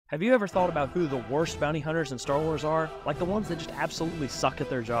Have you ever thought about who the worst bounty hunters in Star Wars are? Like the ones that just absolutely suck at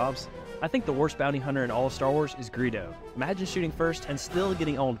their jobs? I think the worst bounty hunter in all of Star Wars is Greedo. Imagine shooting first and still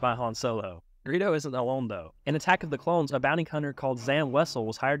getting owned by Han Solo. Greedo isn't alone though. In Attack of the Clones, a bounty hunter called Zam Wesell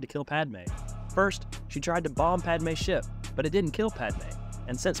was hired to kill Padme. First, she tried to bomb Padme's ship, but it didn't kill Padme.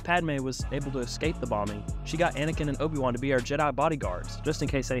 And since Padme was able to escape the bombing, she got Anakin and Obi-Wan to be our Jedi bodyguards, just in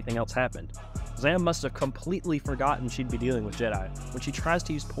case anything else happened. Zam must have completely forgotten she'd be dealing with Jedi when she tries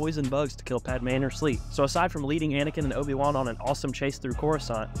to use poison bugs to kill Padme in her sleep. So aside from leading Anakin and Obi-Wan on an awesome chase through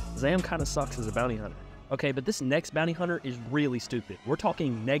Coruscant, Zam kinda sucks as a bounty hunter. Okay, but this next bounty hunter is really stupid. We're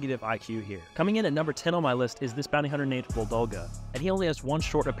talking negative IQ here. Coming in at number 10 on my list is this bounty hunter named Buldulga, and he only has one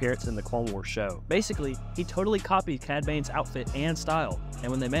short appearance in the Clone Wars show. Basically, he totally copied Cad Bane's outfit and style,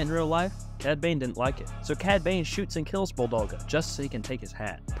 and when they met in real life, Cad Bane didn't like it. So Cad Bane shoots and kills Buldulga just so he can take his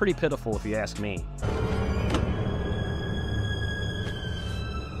hat. Pretty pitiful if you ask me.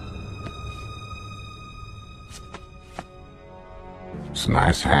 It's a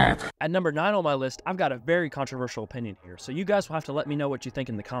nice hat. At number 9 on my list, I've got a very controversial opinion here, so you guys will have to let me know what you think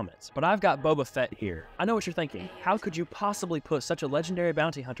in the comments. But I've got Boba Fett here. I know what you're thinking. How could you possibly put such a legendary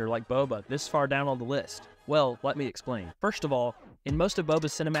bounty hunter like Boba this far down on the list? Well, let me explain. First of all, in most of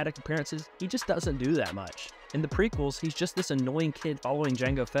Boba's cinematic appearances, he just doesn't do that much. In the prequels, he's just this annoying kid following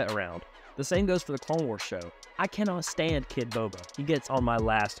Jango Fett around. The same goes for the Clone Wars show. I cannot stand Kid Boba. He gets on my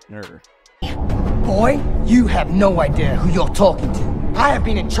last nerve. Boy, you have no idea who you're talking to. I have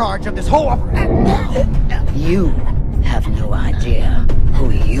been in charge of this whole You have no idea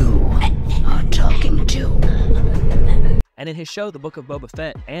who you are talking to. And in his show, The Book of Boba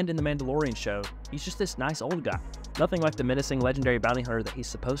Fett, and in the Mandalorian show, he's just this nice old guy. Nothing like the menacing legendary bounty hunter that he's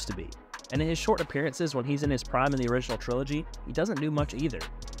supposed to be. And in his short appearances when he's in his prime in the original trilogy, he doesn't do much either.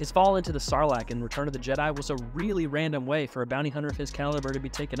 His fall into the Sarlacc in Return of the Jedi was a really random way for a bounty hunter of his caliber to be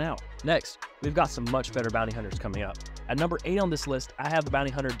taken out. Next, we've got some much better bounty hunters coming up. At number 8 on this list, I have the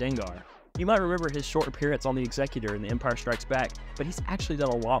bounty hunter Dengar. You might remember his short appearance on the Executor in The Empire Strikes Back, but he's actually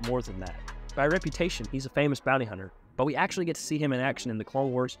done a lot more than that. By reputation, he's a famous bounty hunter, but we actually get to see him in action in the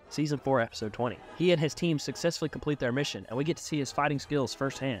Clone Wars Season 4, Episode 20. He and his team successfully complete their mission, and we get to see his fighting skills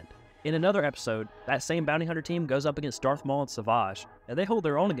firsthand. In another episode, that same bounty hunter team goes up against Darth Maul and Savage, and they hold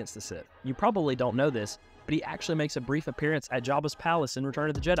their own against the Sith. You probably don't know this, but he actually makes a brief appearance at Jabba's palace in Return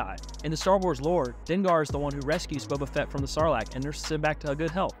of the Jedi. In the Star Wars lore, Dengar is the one who rescues Boba Fett from the Sarlacc and nurses him back to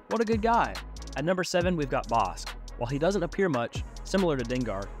good health. What a good guy! At number 7, we've got Bossk. While he doesn't appear much, similar to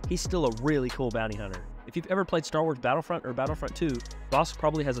Dengar, he's still a really cool bounty hunter. If you've ever played Star Wars Battlefront or Battlefront 2, Bossk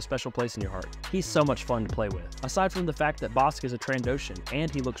probably has a special place in your heart. He's so much fun to play with. Aside from the fact that Bossk is a Trandoshan and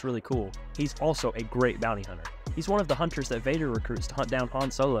he looks really cool, he's also a great bounty hunter. He's one of the hunters that Vader recruits to hunt down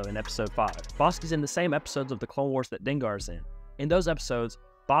Han Solo in Episode 5. Bossk is in the same episodes of the Clone Wars that Dengar is in. In those episodes,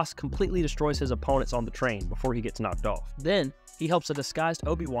 Bossk completely destroys his opponents on the train before he gets knocked off. Then, he helps a disguised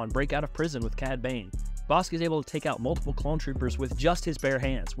Obi-Wan break out of prison with Cad Bane. Bossk is able to take out multiple clone troopers with just his bare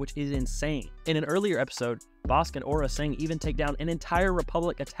hands, which is insane. In an earlier episode, Bossk and Aurra Sing even take down an entire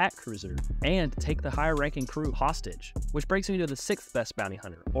Republic attack cruiser and take the higher-ranking crew hostage, which brings me to the 6th best bounty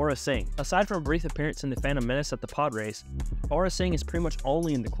hunter, Aurra Sing. Aside from a brief appearance in The Phantom Menace at the pod race, Aurra Sing is pretty much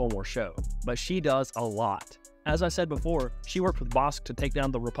only in the Clone Wars show, but she does a lot. As I said before, she worked with Bossk to take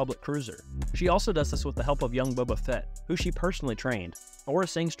down the Republic cruiser. She also does this with the help of young Boba Fett, who she personally trained. Aurra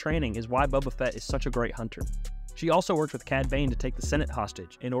Sing's training is why Boba Fett is such a great hunter. She also worked with Cad Bane to take the Senate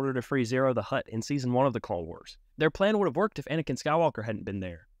hostage in order to free Zero the Hutt in Season 1 of the Clone Wars. Their plan would have worked if Anakin Skywalker hadn't been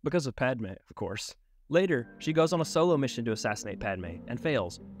there, because of Padme, of course. Later, she goes on a solo mission to assassinate Padme, and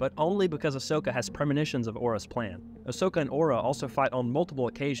fails, but only because Ahsoka has premonitions of Aurra's plan. Ahsoka and Aurra also fight on multiple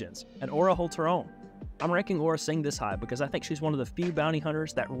occasions, and Aurra holds her own. I'm ranking Aurra Sing this high because I think she's one of the few bounty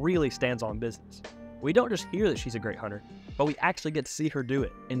hunters that really stands on business. We don't just hear that she's a great hunter, but we actually get to see her do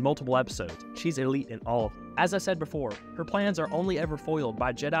it in multiple episodes. She's elite in all of them. As I said before, her plans are only ever foiled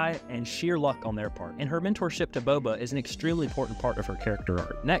by Jedi and sheer luck on their part, and her mentorship to Boba is an extremely important part of her character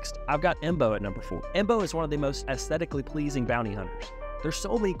arc. Next, I've got Embo at number 4. Embo is one of the most aesthetically pleasing bounty hunters. There's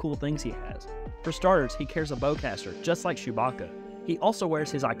so many cool things he has. For starters, he carries a bowcaster, just like Chewbacca. He also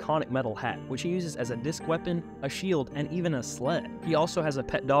wears his iconic metal hat, which he uses as a disc weapon, a shield, and even a sled. He also has a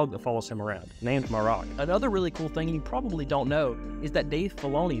pet dog that follows him around, named Marok. Another really cool thing you probably don't know is that Dave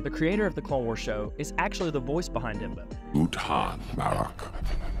Filoni, the creator of the Clone Wars show, is actually the voice behind Embo. Uthan Marok.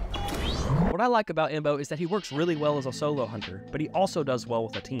 What I like about Embo is that he works really well as a solo hunter, but he also does well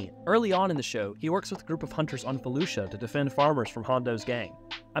with a team. Early on in the show, he works with a group of hunters on Felucia to defend farmers from Hondo's gang.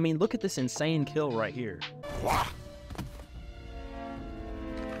 I mean, look at this insane kill right here.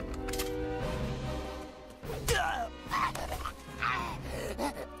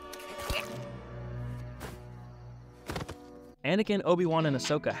 Anakin, Obi-Wan, and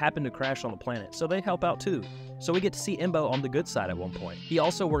Ahsoka happen to crash on the planet, so they help out too. So we get to see Embo on the good side at one point. He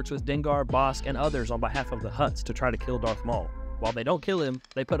also works with Dengar, Bossk, and others on behalf of the Hutts to try to kill Darth Maul. While they don't kill him,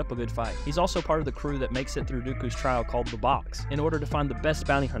 they put up a good fight. He's also part of the crew that makes it through Dooku's trial called the Box, in order to find the best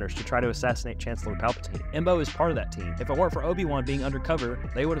bounty hunters to try to assassinate Chancellor Palpatine. Embo is part of that team. If it weren't for Obi-Wan being undercover,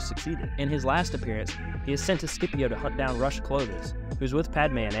 they would have succeeded. In his last appearance, he is sent to Scipio to hunt down Rush Clovis, who's with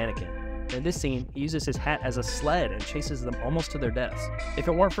Padme and Anakin. In this scene, he uses his hat as a sled and chases them almost to their deaths. If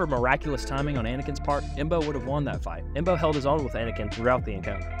it weren't for miraculous timing on Anakin's part, Embo would have won that fight. Embo held his own with Anakin throughout the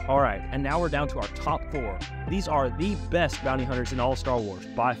encounter. Alright, and now we're down to our top 4. These are the best bounty hunters in all of Star Wars,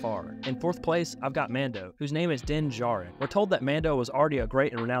 by far. In 4th place, I've got Mando, whose name is Din Djarin. We're told that Mando was already a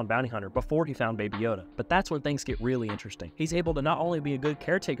great and renowned bounty hunter before he found Baby Yoda, but that's when things get really interesting. He's able to not only be a good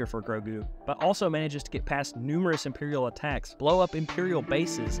caretaker for Grogu, but also manages to get past numerous Imperial attacks, blow up Imperial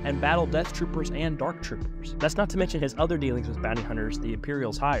bases, and battle Death Troopers and Dark Troopers. That's not to mention his other dealings with bounty hunters the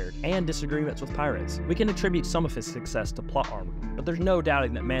Imperials hired, and disagreements with pirates. We can attribute some of his success to plot armor, but there's no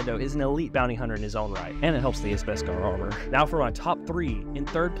doubting that Mando is an elite bounty hunter in his own right, and it helps the Beskar armor. Now for my top 3. In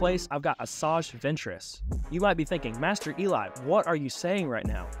 3rd place, I've got Asajj Ventress. You might be thinking, Master Eli, what are you saying right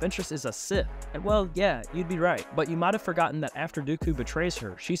now? Ventress is a Sith. And well, yeah, you'd be right, but you might have forgotten that after Dooku betrays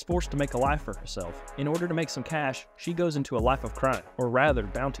her, she's forced to make a life for herself. In order to make some cash, she goes into a life of crime, or rather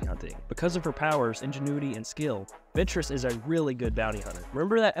bounty hunting. Because of her powers, ingenuity, and skill, Ventress is a really good bounty hunter.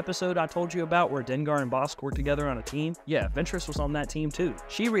 Remember that episode I told you about where Dengar and Bossk worked together on a team? Yeah, Ventress was on that team too.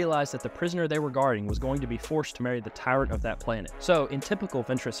 She realized that the prisoner they were guarding was going to be forced to marry the tyrant of that planet. So, in typical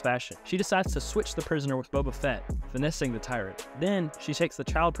Ventress fashion, she decides to switch the prisoner with Boba Fett, finessing the tyrant. Then, she takes the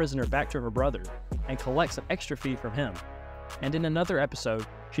child prisoner back to her brother and collects an extra fee from him. And in another episode,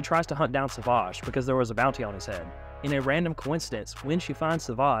 she tries to hunt down Savage because there was a bounty on his head. In a random coincidence, when she finds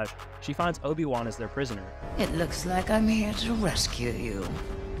Savage, she finds Obi-Wan as their prisoner. It looks like I'm here to rescue you.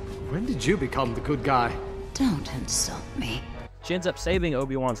 When did you become the good guy? Don't insult me. She ends up saving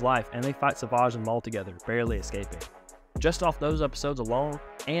Obi-Wan's life, and they fight Savage and Maul together, barely escaping. Just off those episodes alone,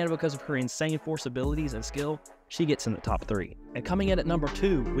 and because of her insane force abilities and skill, she gets in the top 3. And coming in at number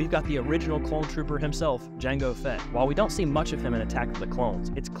 2, we've got the original clone trooper himself, Jango Fett. While we don't see much of him in Attack of the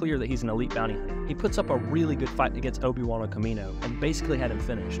Clones, it's clear that he's an elite bounty hunter. He puts up a really good fight against Obi-Wan on Kamino, and basically had him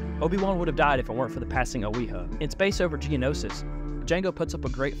finished. Obi-Wan would have died if it weren't for the passing Owiha. In space over Geonosis, Jango puts up a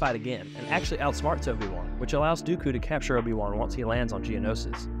great fight again, and actually outsmarts Obi-Wan, which allows Dooku to capture Obi-Wan once he lands on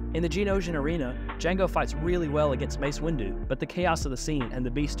Geonosis. In the Geonosian arena, Jango fights really well against Mace Windu, but the chaos of the scene and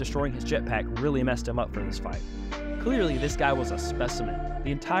the beast destroying his jetpack really messed him up for this fight. Clearly, this guy was a specimen.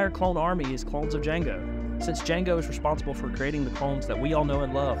 The entire clone army is clones of Jango. Since Jango is responsible for creating the clones that we all know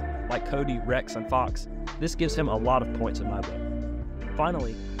and love, like Cody, Rex, and Fox, this gives him a lot of points in my book.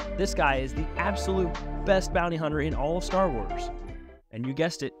 Finally, this guy is the absolute best bounty hunter in all of Star Wars. And you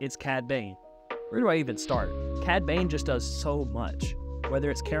guessed it, it's Cad Bane. Where do I even start? Cad Bane just does so much. Whether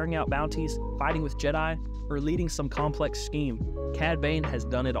it's carrying out bounties, fighting with Jedi, or leading some complex scheme, Cad Bane has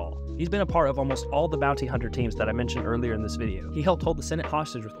done it all. He's been a part of almost all the bounty hunter teams that I mentioned earlier in this video. He helped hold the Senate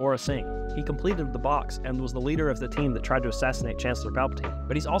hostage with Aurra Sing. He completed the Box and was the leader of the team that tried to assassinate Chancellor Palpatine.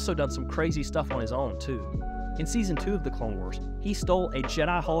 But he's also done some crazy stuff on his own too. In Season 2 of the Clone Wars, he stole a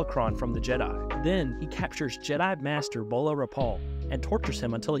Jedi holocron from the Jedi. Then, he captures Jedi Master Bola Rapal and tortures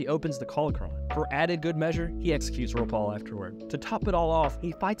him until he opens the holocron. For added good measure, he executes Rapal afterward. To top it all off,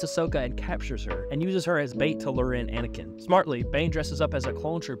 he fights Ahsoka and captures her, and uses her as bait to lure in Anakin. Smartly, Bane dresses up as a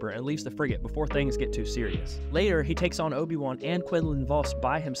clone trooper and leaves the frigate before things get too serious. Later, he takes on Obi-Wan and Quinlan Vos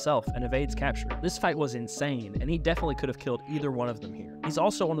by himself and evades capture. This fight was insane, and he definitely could have killed either one of them here. He's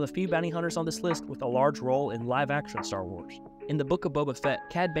also one of the few bounty hunters on this list with a large role in live-action Star Wars. In the Book of Boba Fett,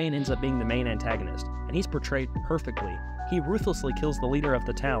 Cad Bane ends up being the main antagonist, and he's portrayed perfectly. He ruthlessly kills the leader of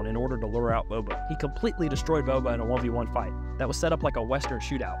the town in order to lure out Boba. He completely destroyed Boba in a 1v1 fight that was set up like a Western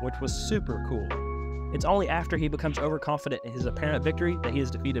shootout, which was super cool. It's only after he becomes overconfident in his apparent victory that he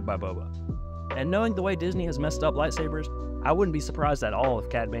is defeated by Boba. And knowing the way Disney has messed up lightsabers, I wouldn't be surprised at all if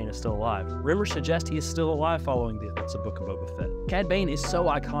Cad Bane is still alive. Rumors suggest he is still alive following the events of Book of Boba Fett. Cad Bane is so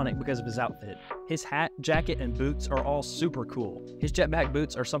iconic because of his outfit. His hat, jacket, and boots are all super cool. His jetpack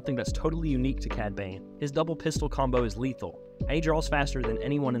boots are something that's totally unique to Cad Bane. His double pistol combo is lethal, and he draws faster than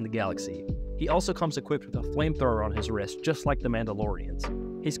anyone in the galaxy. He also comes equipped with a flamethrower on his wrist, just like the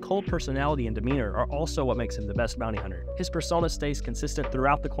Mandalorians. His cold personality and demeanor are also what makes him the best bounty hunter. His persona stays consistent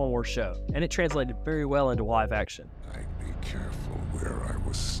throughout the Clone Wars show, and it translated very well into live action. I'd be careful where I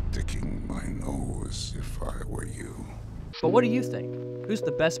was sticking my nose if I were you. But what do you think? Who's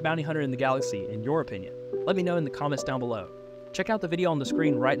the best bounty hunter in the galaxy, in your opinion? Let me know in the comments down below. Check out the video on the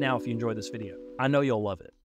screen right now if you enjoyed this video. I know you'll love it.